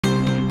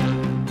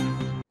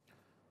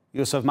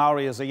Yousef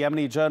Mawry is a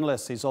Yemeni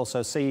journalist. He's also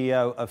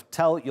CEO of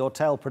Tell Your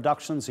Tale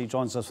Productions. He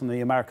joins us from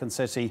the American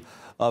city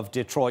of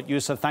Detroit.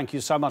 Yousef, thank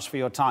you so much for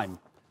your time.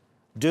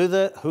 Do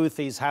the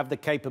Houthis have the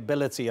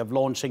capability of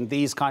launching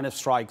these kind of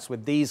strikes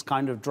with these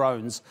kind of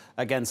drones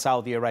against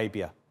Saudi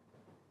Arabia?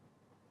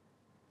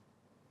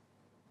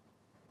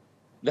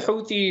 The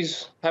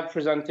Houthis have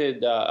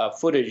presented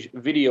footage,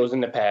 videos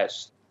in the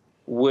past,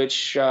 which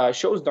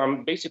shows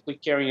them basically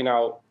carrying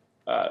out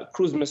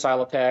cruise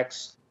missile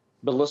attacks,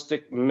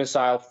 ballistic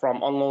missile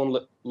from unknown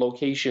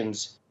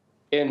locations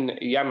in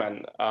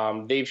Yemen.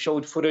 They've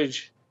showed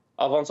footage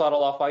of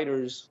Ansarullah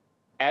fighters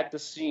at the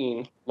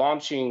scene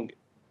launching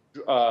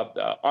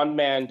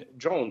unmanned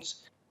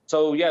drones.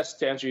 So yes,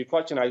 to answer your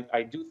question,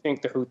 I do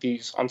think the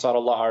Houthis,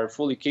 Ansarullah, are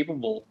fully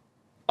capable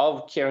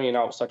of carrying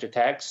out such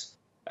attacks,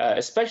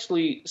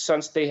 especially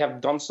since they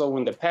have done so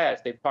in the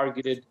past. They've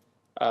targeted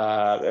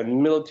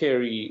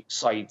military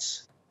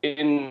sites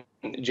in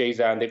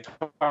Jazan. They've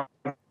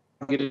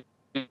targeted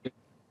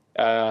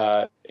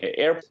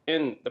airports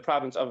in the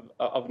province of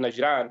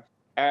Najran.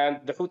 And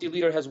the Houthi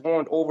leader has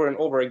warned over and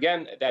over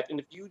again that in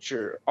the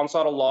future,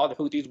 Ansarullah, the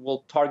Houthis,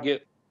 will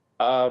target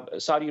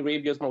Saudi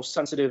Arabia's most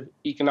sensitive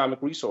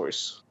economic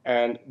resource.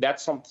 And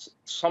that's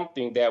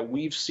something that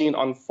we've seen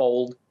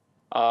unfold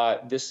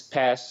this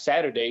past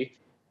Saturday.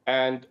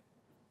 And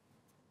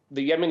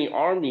the Yemeni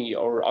army,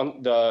 or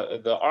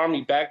the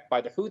army backed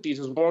by the Houthis,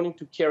 is warning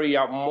to carry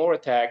out more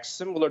attacks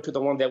similar to the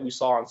one that we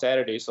saw on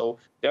Saturday. So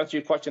to answer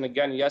your question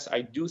again, yes,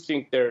 I do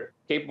think they're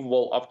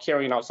capable of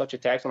carrying out such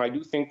attacks, and I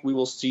do think we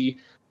will see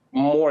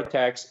more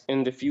attacks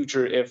in the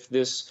future if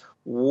this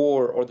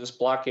war or this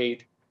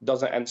blockade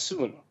doesn't end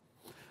soon.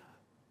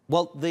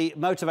 Well, the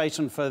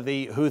motivation for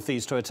the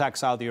Houthis to attack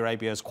Saudi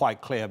Arabia is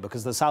quite clear,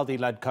 because the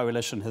Saudi-led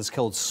coalition has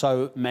killed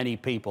so many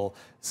people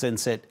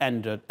since it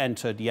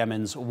entered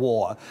Yemen's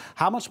war.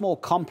 How much more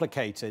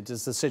complicated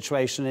is the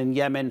situation in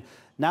Yemen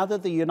now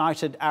that the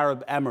United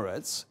Arab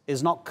Emirates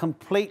is not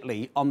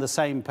completely on the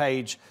same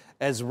page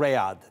as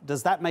Riyadh?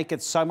 Does that make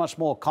it so much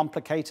more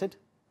complicated?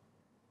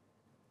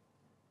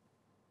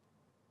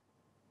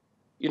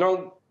 You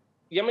know,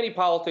 Yemeni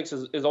politics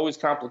is always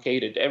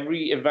complicated.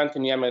 Every event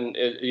in Yemen,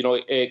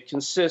 it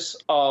consists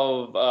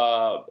of,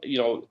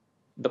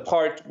 the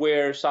part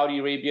where Saudi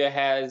Arabia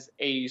has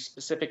a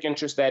specific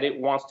interest that it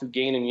wants to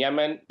gain in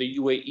Yemen. The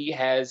UAE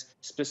has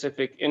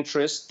specific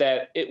interests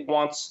that it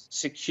wants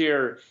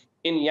secure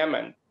in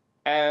Yemen.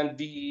 And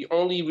the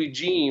only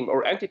regime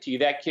or entity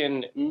that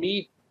can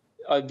meet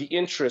the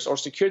interest or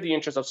secure the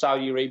interest of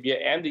Saudi Arabia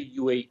and the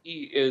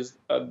UAE is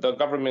the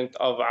government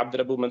of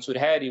Abdurabu Mansur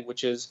Hadi,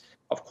 which is,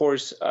 of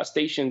course,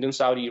 stationed in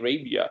Saudi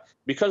Arabia.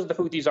 Because the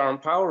Houthis are in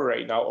power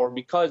right now, or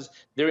because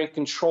they're in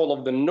control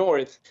of the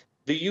north,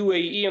 the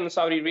UAE and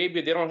Saudi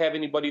Arabia, they don't have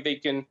anybody they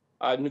can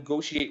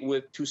negotiate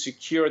with to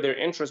secure their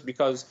interests,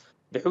 because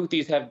the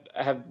Houthis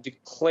have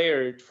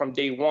declared from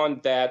day one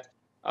that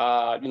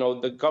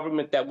the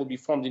government that will be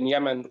formed in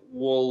Yemen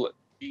will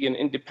be an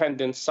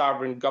independent,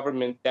 sovereign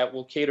government that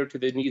will cater to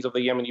the needs of the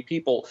Yemeni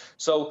people.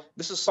 So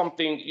this is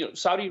something,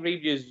 Saudi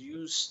Arabia is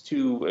used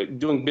to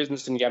doing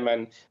business in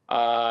Yemen,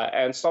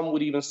 and some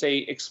would even say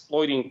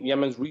exploiting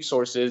Yemen's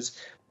resources.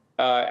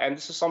 And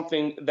this is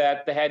something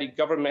that the Hadi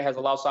government has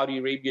allowed Saudi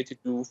Arabia to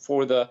do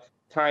for the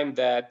time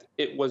that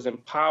it was in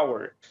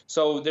power.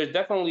 So there's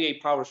definitely a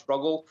power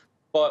struggle,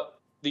 but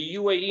the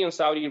UAE and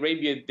Saudi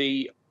Arabia,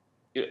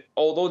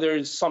 although there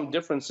is some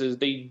differences,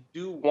 they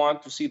do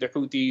want to see the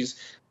Houthis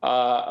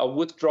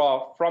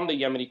withdraw from the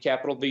Yemeni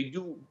capital. They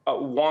do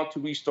want to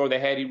restore the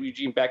Hadi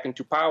regime back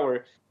into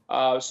power.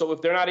 So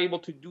if they're not able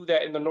to do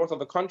that in the north of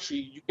the country,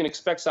 you can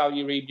expect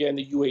Saudi Arabia and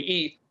the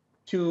UAE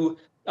to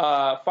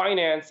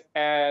finance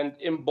and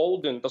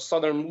embolden the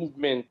southern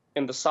movement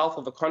in the south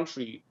of the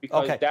country,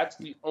 because that's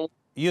the only...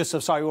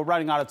 Yousef, sorry, we're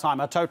running out of time.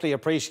 I totally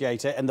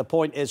appreciate it. And the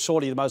point is,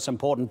 surely the most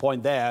important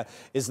point there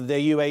is that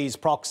the UAE's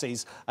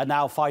proxies are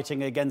now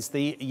fighting against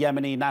the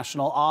Yemeni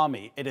National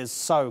Army. It is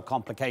so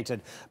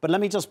complicated. But let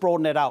me just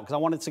broaden it out, because I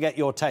wanted to get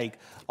your take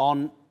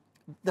on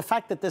the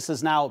fact that this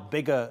is now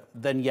bigger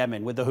than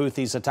Yemen, with the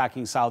Houthis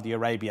attacking Saudi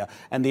Arabia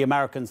and the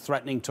Americans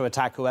threatening to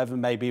attack whoever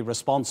may be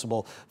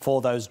responsible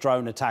for those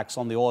drone attacks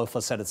on the oil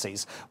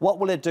facilities. What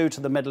will it do to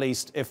the Middle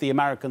East if the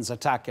Americans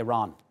attack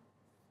Iran?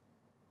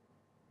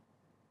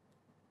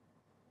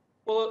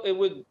 Well, it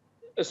would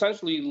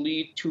essentially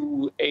lead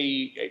to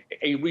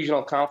a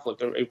regional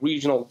conflict or a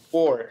regional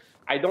war.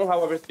 I don't,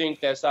 however,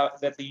 think that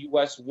the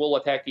U.S. will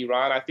attack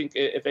Iran. I think,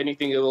 if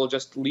anything, it will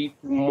just lead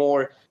to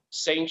more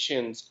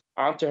sanctions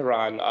on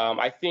Tehran.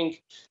 I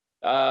think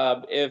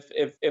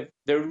if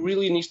there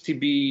really needs to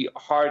be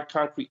hard,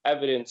 concrete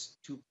evidence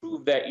to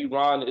prove that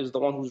Iran is the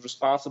one who's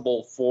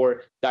responsible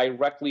for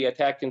directly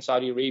attacking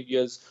Saudi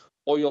Arabia's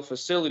oil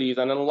facilities,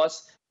 and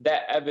unless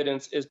that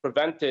evidence is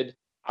prevented,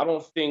 I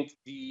don't think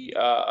the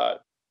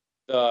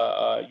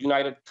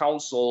United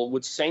Council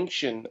would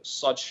sanction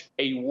such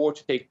a war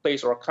to take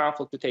place, or a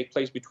conflict to take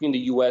place between the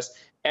U.S.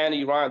 and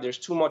Iran. There's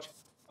too much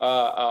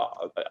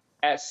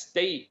at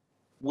stake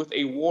with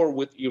a war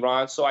with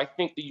Iran. So I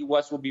think the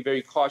U.S. will be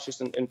very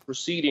cautious in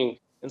proceeding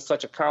in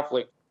such a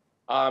conflict.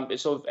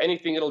 So if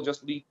anything, it'll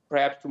just lead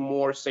perhaps to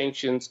more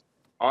sanctions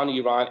on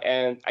Iran.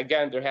 And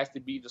again, there has to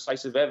be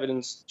decisive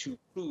evidence to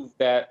prove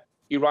that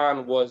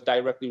Iran was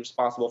directly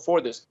responsible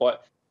for this.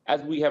 But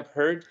as we have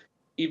heard,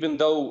 even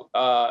though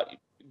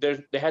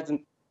there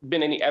hasn't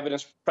been any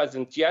evidence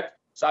present yet,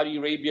 Saudi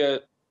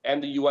Arabia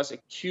and the U.S.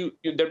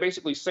 they're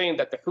basically saying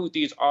that the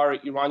Houthis are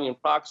Iranian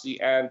proxy,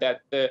 and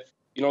that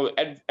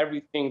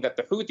everything that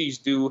the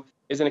Houthis do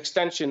is an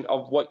extension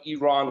of what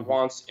Iran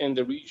wants in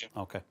the region.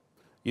 Okay.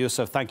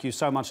 Yousef, thank you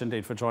so much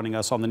indeed for joining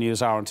us on the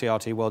News Hour on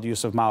TRT World.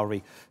 Yousef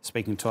Mawry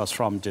speaking to us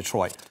from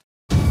Detroit.